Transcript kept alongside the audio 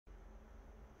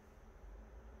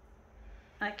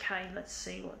Okay, let's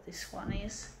see what this one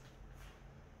is.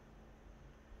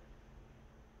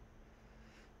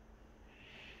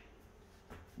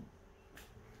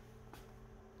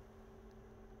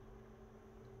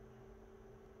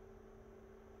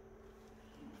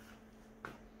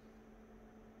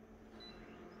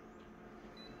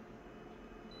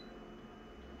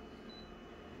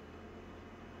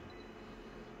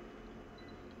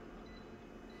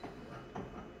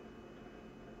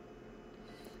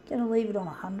 Gonna leave it on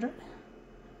 100.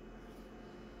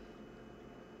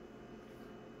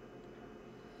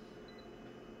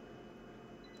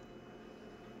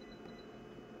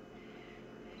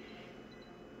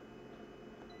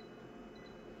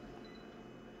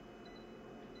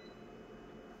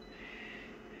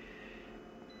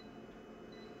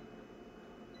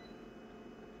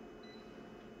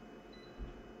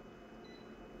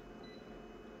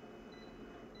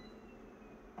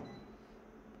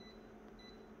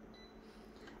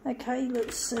 Okay,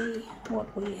 let's see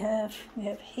what we have. We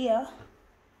have here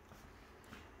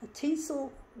a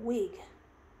tinsel wig,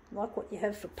 like what you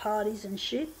have for parties and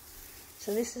shit.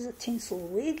 So this is a tinsel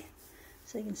wig,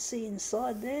 so you can see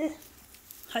inside there.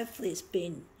 Hopefully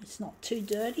it's not too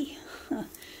dirty.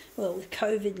 Well, with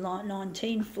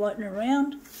COVID-19 floating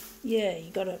around, yeah,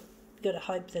 you gotta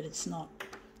hope that it's not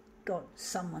got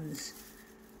someone's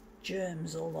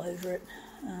germs all over it.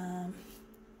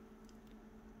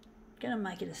 Going to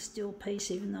make it a still piece,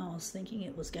 even though I was thinking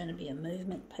it was going to be a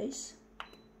movement piece.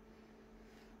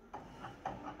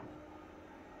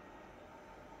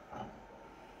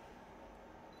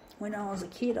 When I was a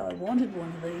kid, I wanted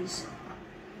one of these.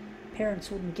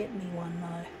 Parents wouldn't get me one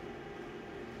though.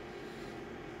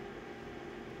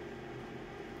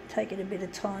 Taking a bit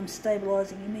of time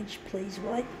stabilising image, please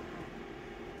wait.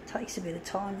 Takes a bit of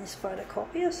time, this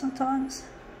photocopier sometimes.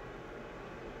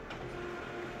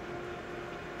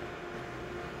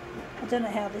 I don't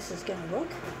know how this is going to look.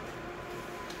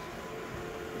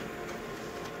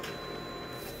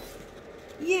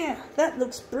 Yeah, that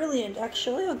looks brilliant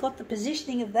actually. I got the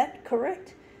positioning of that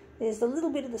correct. There's a little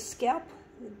bit of the scalp,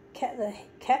 the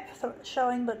cap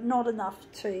showing, but not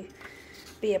enough to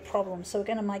be a problem. So we're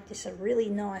going to make this a really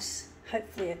nice,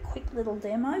 hopefully a quick little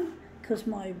demo, because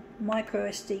my micro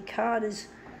SD card is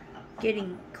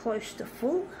getting close to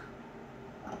full.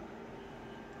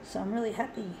 So I'm really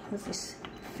happy with this.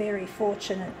 Very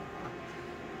fortunate.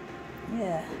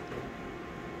 Yeah.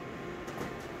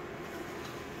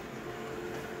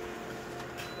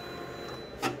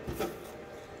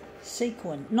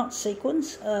 Not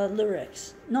sequins,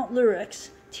 lurex. Not lurex,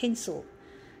 tinsel.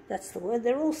 That's the word.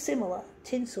 They're all similar.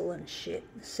 Tinsel and shit.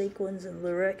 Sequins and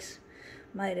lurex,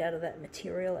 made out of that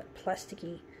material, that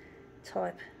plasticky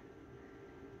type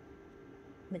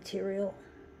material.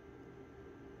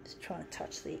 Just trying to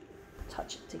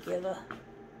touch it together.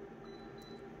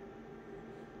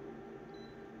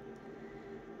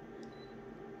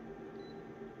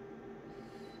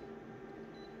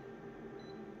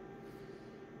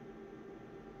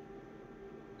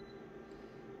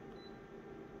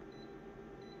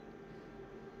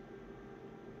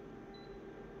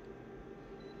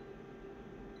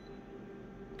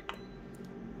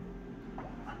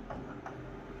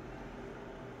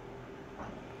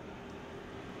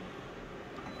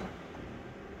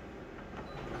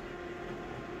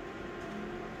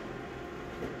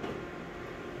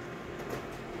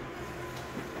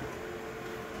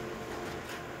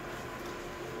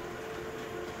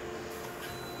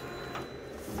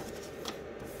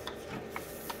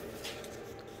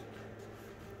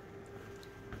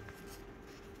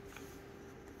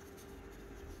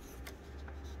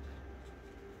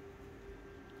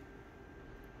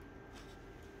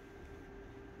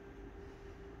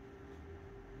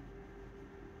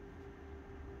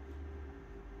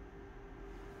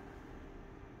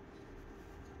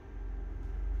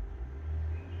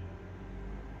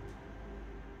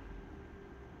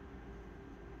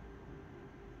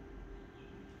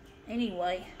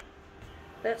 Anyway,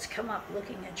 that's come up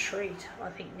looking a treat. I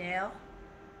think now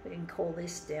we can call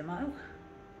this demo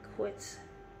quits.